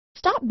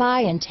Stop by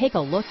and take a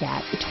look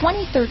at the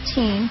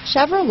 2013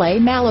 Chevrolet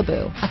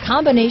Malibu, a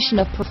combination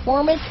of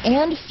performance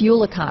and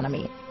fuel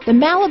economy. The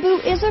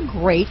Malibu is a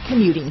great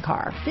commuting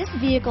car. This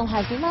vehicle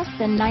has less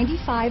than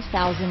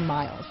 95,000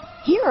 miles.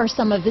 Here are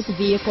some of this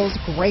vehicle's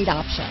great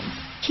options: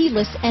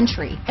 keyless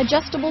entry,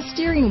 adjustable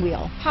steering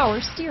wheel, power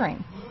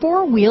steering,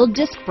 four-wheel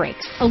disc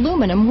brakes,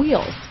 aluminum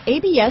wheels,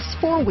 ABS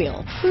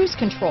four-wheel, cruise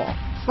control,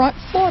 front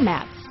floor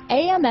mats,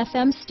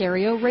 AM/FM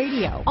stereo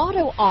radio,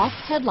 auto-off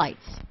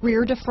headlights,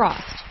 rear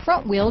defrost,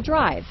 front-wheel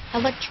drive,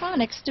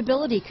 electronic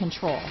stability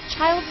control,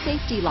 child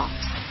safety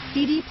locks,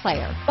 CD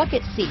player,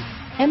 bucket seats,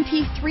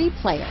 MP3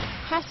 player,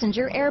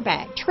 passenger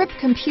airbag, trip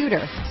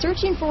computer.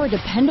 Searching for a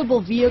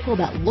dependable vehicle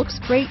that looks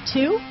great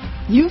too?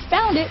 You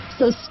found it,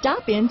 so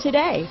stop in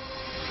today.